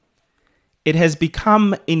it has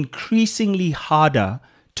become increasingly harder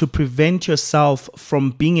to prevent yourself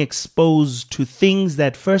from being exposed to things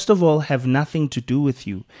that, first of all, have nothing to do with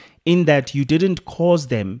you, in that you didn't cause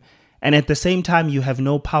them, and at the same time, you have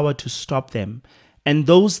no power to stop them. And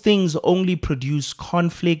those things only produce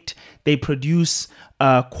conflict, they produce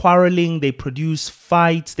quarreling, they produce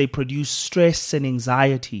fights, they produce stress and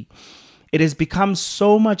anxiety. It has become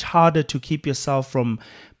so much harder to keep yourself from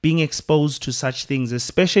being exposed to such things,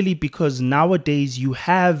 especially because nowadays you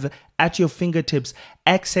have at your fingertips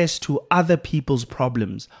access to other people's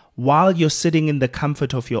problems while you're sitting in the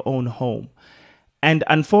comfort of your own home. And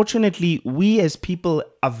unfortunately, we as people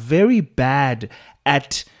are very bad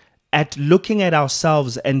at looking at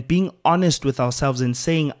ourselves and being honest with ourselves and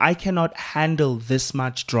saying, I cannot handle this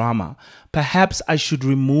much drama. Perhaps I should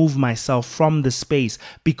remove myself from the space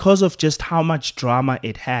because of just how much drama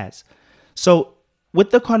it has. So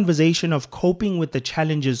with the conversation of coping with the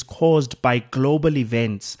challenges caused by global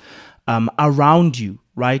events around you,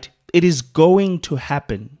 right? It is going to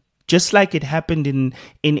happen. Just like it happened in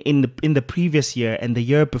the previous year and the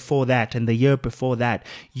year before that and the year before that,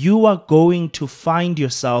 you are going to find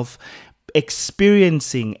yourself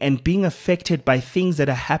experiencing and being affected by things that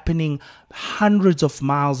are happening hundreds of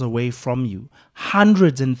miles away from you,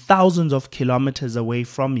 hundreds and thousands of kilometers away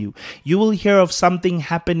from you. You will hear of something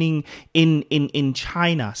happening in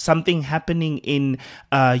China, something happening in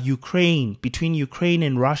Ukraine, between Ukraine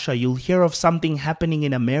and Russia. You'll hear of something happening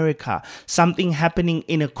in America, something happening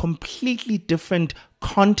in a completely different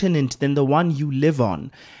continent than the one you live on.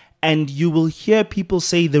 And you will hear people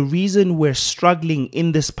say the reason we're struggling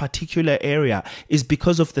in this particular area is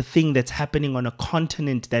because of the thing that's happening on a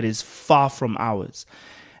continent that is far from ours.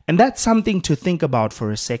 And that's something to think about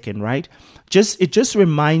for a second, right? It just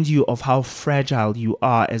reminds you of how fragile you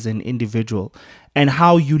are as an individual and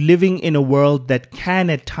how you're living in a world that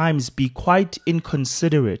can at times be quite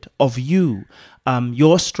inconsiderate of you,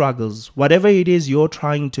 your struggles, whatever it is you're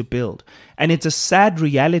trying to build. And it's a sad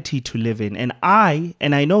reality to live in. And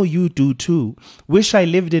I know you do too, wish I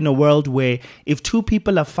lived in a world where if two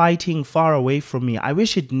people are fighting far away from me, I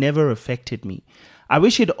wish it never affected me. I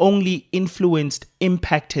wish it only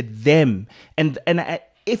impacted them. And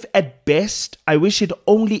if at best, I wish it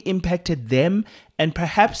only impacted them and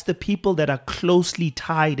perhaps the people that are closely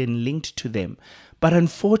tied and linked to them. But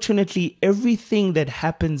unfortunately, everything that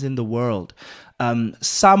happens in the world,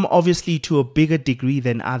 some obviously to a bigger degree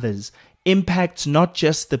than others, impacts not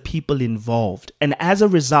just the people involved. And as a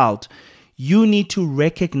result, you need to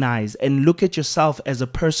recognize and look at yourself as a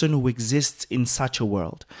person who exists in such a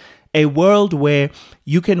world. A world where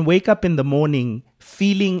you can wake up in the morning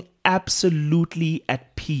feeling absolutely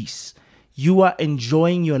at peace. You are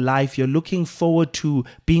enjoying your life. You're looking forward to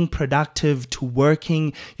being productive, to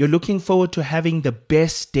working. You're looking forward to having the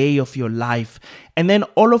best day of your life. And then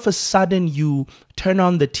all of a sudden you turn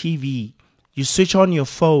on the TV, you switch on your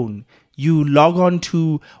phone, you log on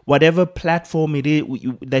to whatever platform it is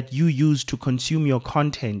that you use to consume your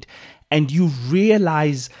content, and you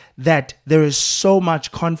realize that there is so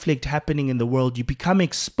much conflict happening in the world. You become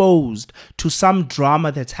exposed to some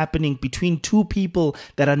drama that's happening between two people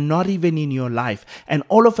that are not even in your life. And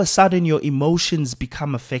all of a sudden, your emotions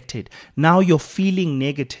become affected. Now you're feeling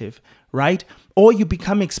negative, right? Or you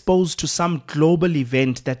become exposed to some global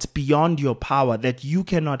event that's beyond your power, that you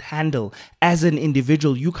cannot handle as an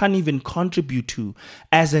individual. You can't even contribute to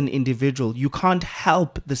as an individual. You can't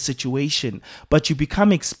help the situation, but you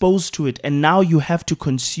become exposed to it, and now you have to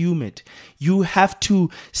consume it. You have to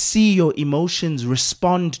see your emotions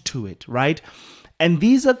respond to it, right? And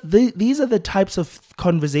these are the types of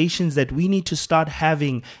conversations that we need to start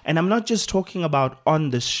having. And I'm not just talking about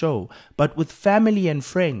on this show, but with family and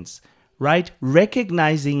friends, right?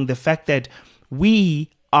 Recognizing the fact that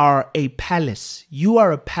we are a palace. You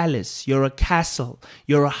are a palace. You're a castle.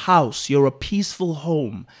 You're a house. You're a peaceful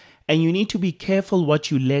home. And you need to be careful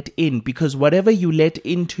what you let in, because whatever you let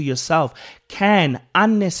into yourself can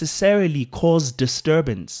unnecessarily cause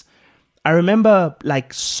disturbance. I remember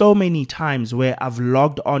like so many times where I've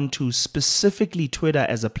logged onto specifically Twitter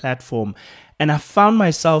as a platform, and I found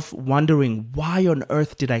myself wondering, why on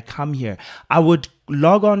earth did I come here? I would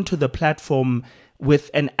log on to the platform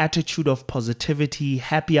with an attitude of positivity,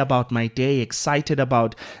 happy about my day, excited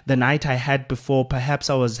about the night I had before. Perhaps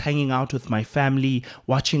I was hanging out with my family,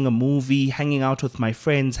 watching a movie, hanging out with my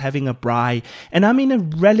friends, having a braai, and I'm in a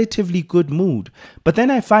relatively good mood. But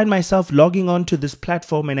then I find myself logging onto this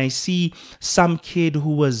platform and I see some kid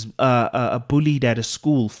who was bullied at a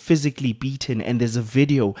school, physically beaten, and there's a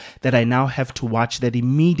video that I now have to watch that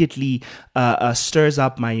immediately stirs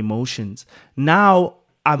up my emotions. Now,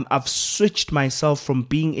 I've switched myself from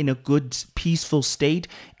being in a good, peaceful state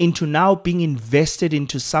into now being invested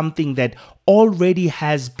into something that already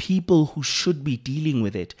has people who should be dealing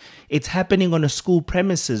with it. It's happening on a school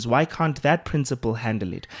premises. Why can't that principal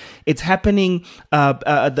handle it? It's happening.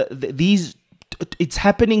 It's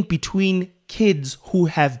happening between kids who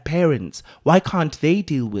have parents. Why can't they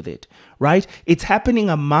deal with it? Right? It's happening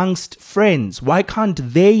amongst friends. Why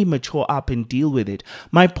can't they mature up and deal with it?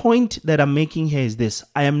 My point that I'm making here is this.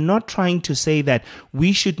 I am not trying to say that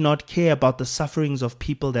we should not care about the sufferings of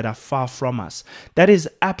people that are far from us. That is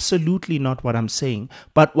absolutely not what I'm saying.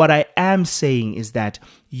 But what I am saying is that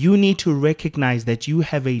you need to recognize that you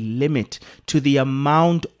have a limit to the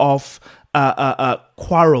amount of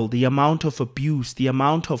quarrel, the amount of abuse, the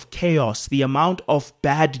amount of chaos, the amount of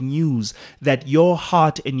bad news that your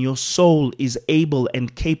heart and your soul is able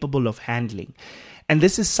and capable of handling. And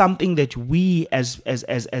this is something that we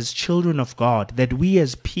as children of God, that we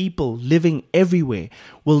as people living everywhere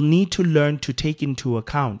will need to learn to take into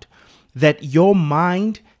account. That your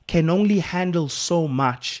mind can only handle so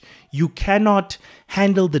much. You cannot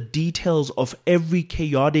handle the details of every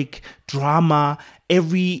chaotic drama,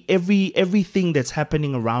 everything that's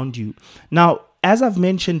happening around you. Now, as I've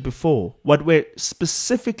mentioned before, what we're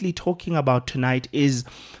specifically talking about tonight is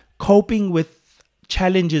coping with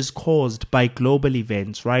challenges caused by global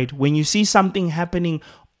events, right? When you see something happening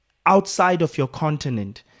outside of your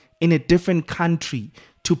continent, in a different country,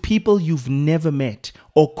 to people you've never met,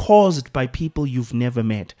 or caused by people you've never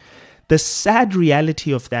met. The sad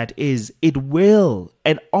reality of that is it will,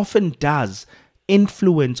 and often does,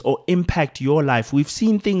 influence or impact your life. We've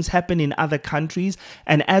seen things happen in other countries,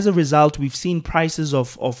 and as a result, we've seen prices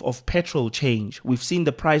of petrol change. We've seen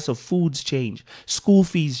the price of foods change, school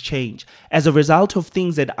fees change, as a result of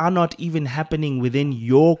things that are not even happening within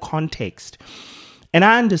your context. And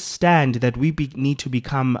I understand that we need to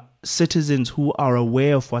become citizens who are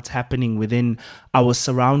aware of what's happening within our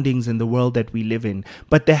surroundings and the world that we live in.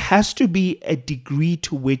 But there has to be a degree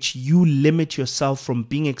to which you limit yourself from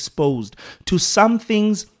being exposed to some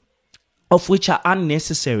things of which are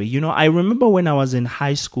unnecessary. You know, I remember when I was in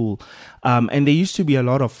high school, and there used to be a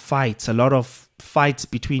lot of fights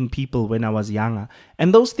between people when I was younger.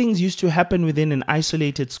 And those things used to happen within an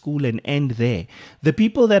isolated school and end there. The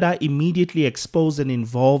people that are immediately exposed and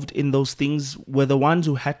involved in those things were the ones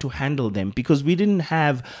who had to handle them, because we didn't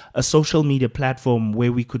have a social media platform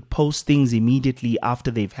where we could post things immediately after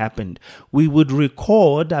they've happened. We would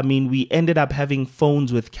record. We ended up having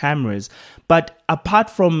phones with cameras. But apart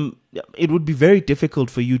from, it would be very difficult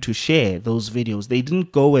for you to share those videos. They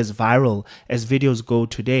didn't go as viral as videos go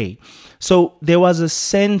today. So there was a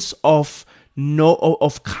sense of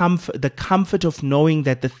comfort, the comfort of knowing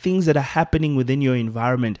that the things that are happening within your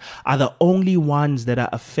environment are the only ones that are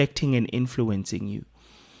affecting and influencing you.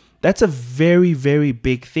 That's a very, very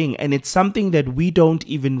big thing. And it's something that we don't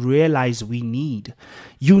even realize we need.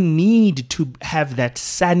 You need to have that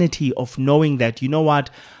sanity of knowing that, you know what,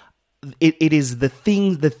 it is the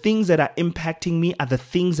things that are impacting me are the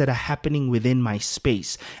things that are happening within my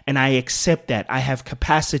space. And I accept that. I have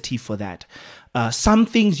capacity for that. Some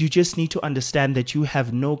things you just need to understand that you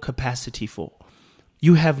have no capacity for.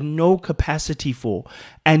 You have no capacity for.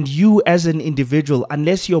 And you as an individual,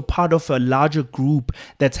 unless you're part of a larger group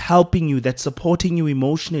that's helping you, that's supporting you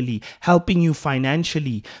emotionally, helping you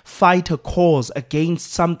financially, fight a cause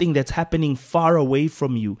against something that's happening far away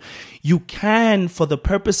from you, you can, for the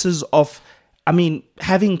purposes of,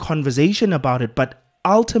 having conversation about it. But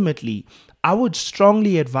ultimately, I would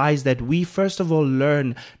strongly advise that we first of all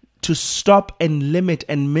learn to stop and limit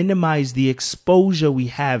and minimize the exposure we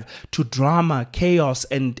have to drama, chaos,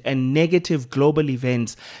 and negative global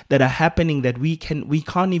events that are happening that we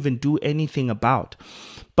can't even do anything about.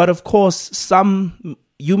 But of course,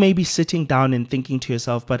 you may be sitting down and thinking to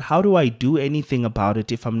yourself, but how do I do anything about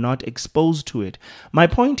it if I'm not exposed to it? My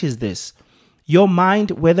point is this. Your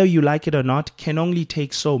mind, whether you like it or not, can only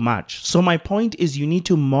take so much. So my point is you need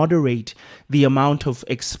to moderate the amount of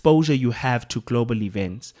exposure you have to global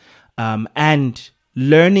events, and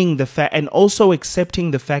learning the fact, and also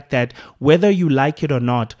accepting the fact that whether you like it or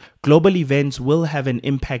not, global events will have an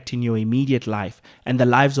impact in your immediate life and the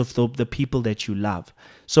lives of the people that you love.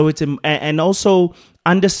 So and also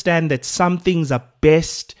understand that some things are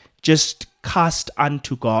best just cast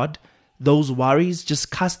unto God. Those worries,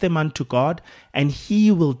 just cast them unto God, and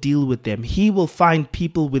He will deal with them. He will find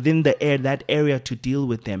people within that area to deal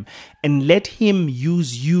with them, and let Him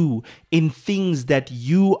use you in things that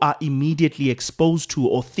you are immediately exposed to,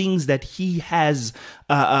 or things that He has,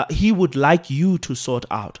 He would like you to sort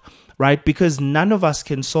out. right? Because none of us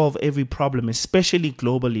can solve every problem, especially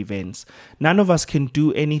global events. None of us can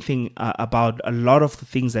do anything about a lot of the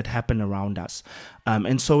things that happen around us.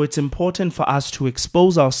 And so it's important for us to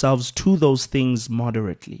expose ourselves to those things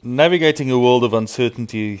moderately. Navigating a world of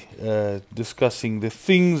uncertainty, discussing the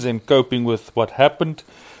things and coping with what happened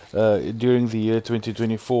during the year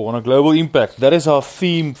 2024 on a global impact. That is our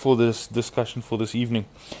theme for this discussion for this evening.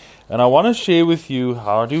 And I want to share with you,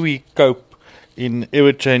 how do we cope in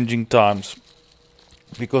ever-changing times?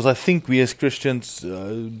 Because I think we as Christians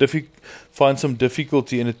find some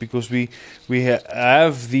difficulty in it, because we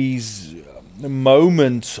have these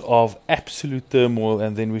moments of absolute turmoil,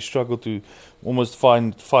 and then we struggle to almost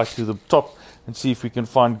fight to the top and see if we can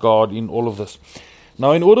find God in all of this.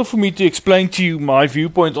 Now, in order for me to explain to you my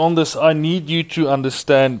viewpoint on this, I need you to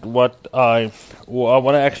understand what I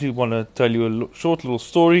want to tell you a short little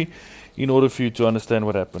story in order for you to understand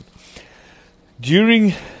what happened.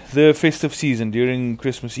 During the festive season, during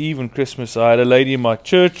Christmas Eve and Christmas, I had a lady in my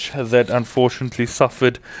church that unfortunately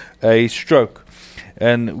suffered a stroke,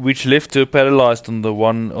 and which left her paralyzed on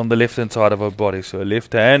the left-hand side of her body. So her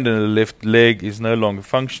left hand and her left leg is no longer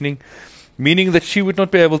functioning, meaning that she would not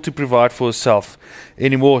be able to provide for herself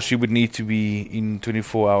anymore. She would need to be in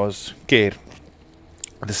 24 hours care.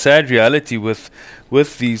 The sad reality with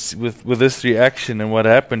this reaction and what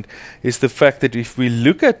happened is the fact that if we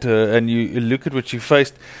look at her and you look at what she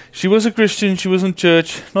faced, she was a Christian, she was in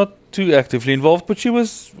church, not too actively involved, but she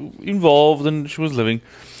was involved and she was living.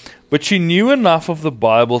 But she knew enough of the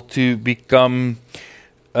Bible to become,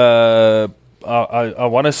 I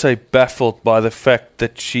want to say, baffled by the fact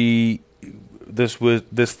that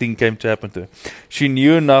this thing came to happen to her. She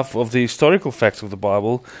knew enough of the historical facts of the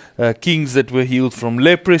Bible, kings that were healed from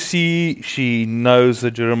leprosy. She knows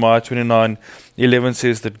that Jeremiah 29:11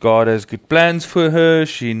 says that God has good plans for her.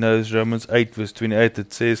 She knows Romans 8 verse 28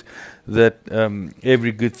 that says that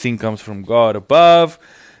every good thing comes from God above.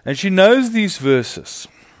 And she knows these verses.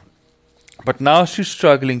 But now she's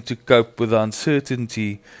struggling to cope with the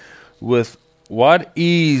uncertainty with what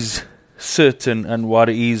is certain and what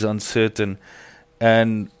is uncertain,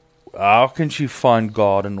 and how can she find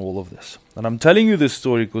God in all of this. And I'm telling you this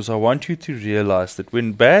story because I want you to realize that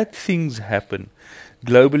when bad things happen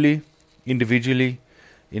globally, individually,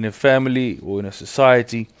 in a family or in a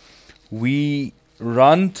society, we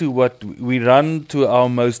run to our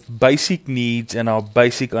most basic needs and our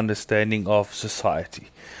basic understanding of society.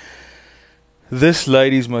 This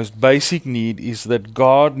lady's most basic need is that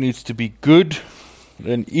God needs to be good,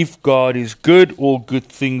 and if God is good, all good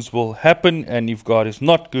things will happen, and if God is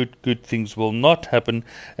not good, good things will not happen.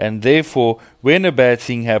 And therefore, when a bad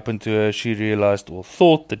thing happened to her, she realized or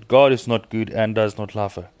thought that God is not good and does not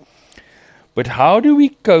love her. But how do we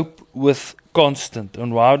cope with constant,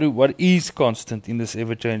 and what is constant in this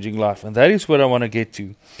ever-changing life? And that is what I want to get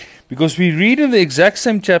to. Because we read in the exact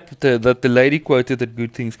same chapter that the lady quoted that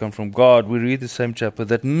good things come from God, we read the same chapter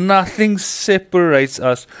that nothing separates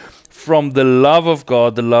us from the love of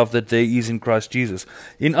God, the love that there is in Christ Jesus.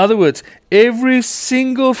 In other words, every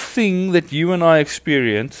single thing that you and I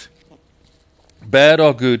experience, bad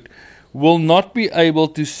or good, will not be able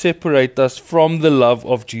to separate us from the love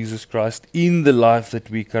of Jesus Christ in the life that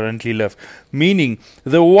we currently live. Meaning,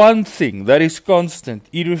 the one thing that is constant,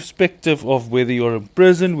 irrespective of whether you're in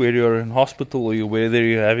prison, whether you're in hospital, or whether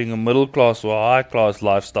you're having a middle class or a high class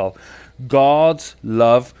lifestyle, God's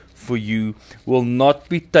love for you will not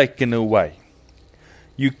be taken away.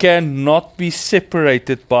 You cannot be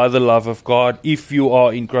separated by the love of God if you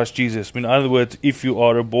are in Christ Jesus. In other words, if you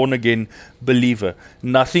are a born-again believer,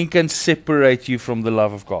 nothing can separate you from the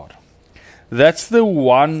love of God. That's the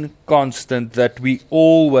one constant that we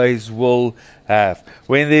always will have.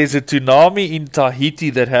 When there's a tsunami in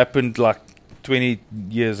Tahiti that happened like 20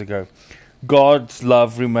 years ago, God's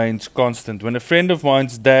love remains constant. When a friend of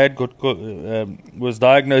mine's dad was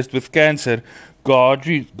diagnosed with cancer,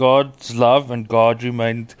 God's love and God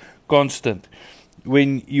remained constant.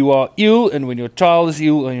 When you are ill and when your child is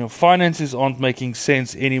ill and your finances aren't making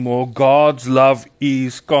sense anymore, God's love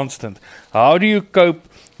is constant. How do you cope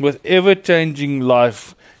with ever-changing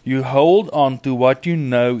life? You hold on to what you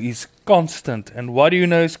know is constant. And what do you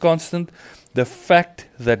know is constant? The fact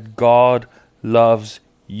that God loves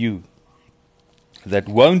you. That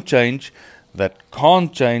won't change, that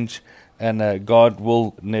can't change, and God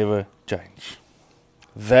will never change.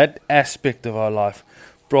 That aspect of our life,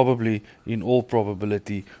 probably in all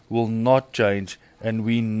probability, will not change, and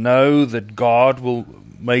we know that God will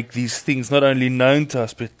make these things not only known to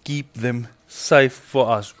us, but keep them safe for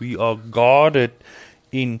us. We are guarded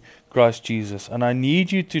in Christ Jesus, and I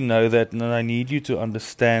need you to know that, and I need you to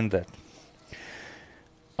understand that.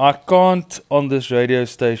 I can't on this radio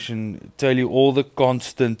station tell you all the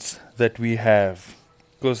constants that we have,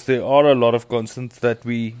 because there are a lot of constants that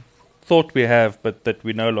we thought we have but that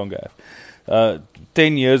we no longer have.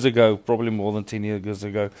 10 years ago, probably more than 10 years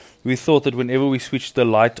ago, we thought that whenever we switch the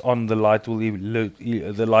light on, the light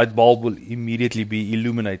bulb will immediately be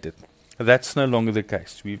illuminated. That's no longer the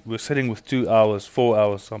case. We're sitting with 2 hours, 4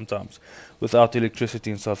 hours sometimes, without electricity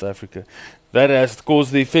in South Africa. That has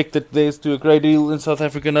caused the effect that there's, to a great deal in South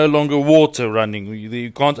Africa, no longer water running.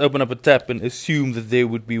 You can't open up a tap and assume that there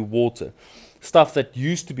would be water. Stuff that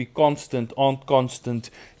used to be constant aren't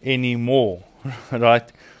constant anymore,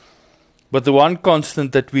 right? But the one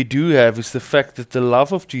constant that we do have is the fact that the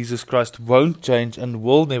love of Jesus Christ won't change and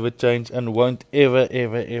will never change and won't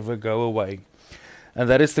ever go away. And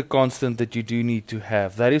that is the constant that you do need to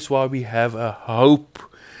have. That is why we have a hope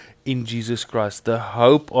in Jesus Christ, the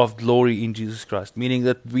hope of glory in Jesus Christ, meaning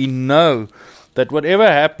that we know that whatever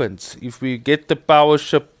happens, if we get the power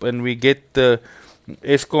ship and we get the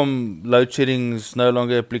Eskom load shedding is no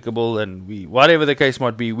longer applicable, and whatever the case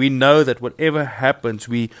might be, we know that whatever happens,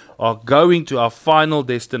 we are going to our final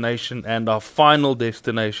destination, and our final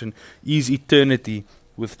destination is eternity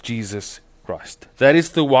with Jesus Christ. That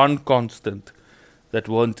is the one constant that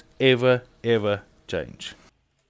won't ever change.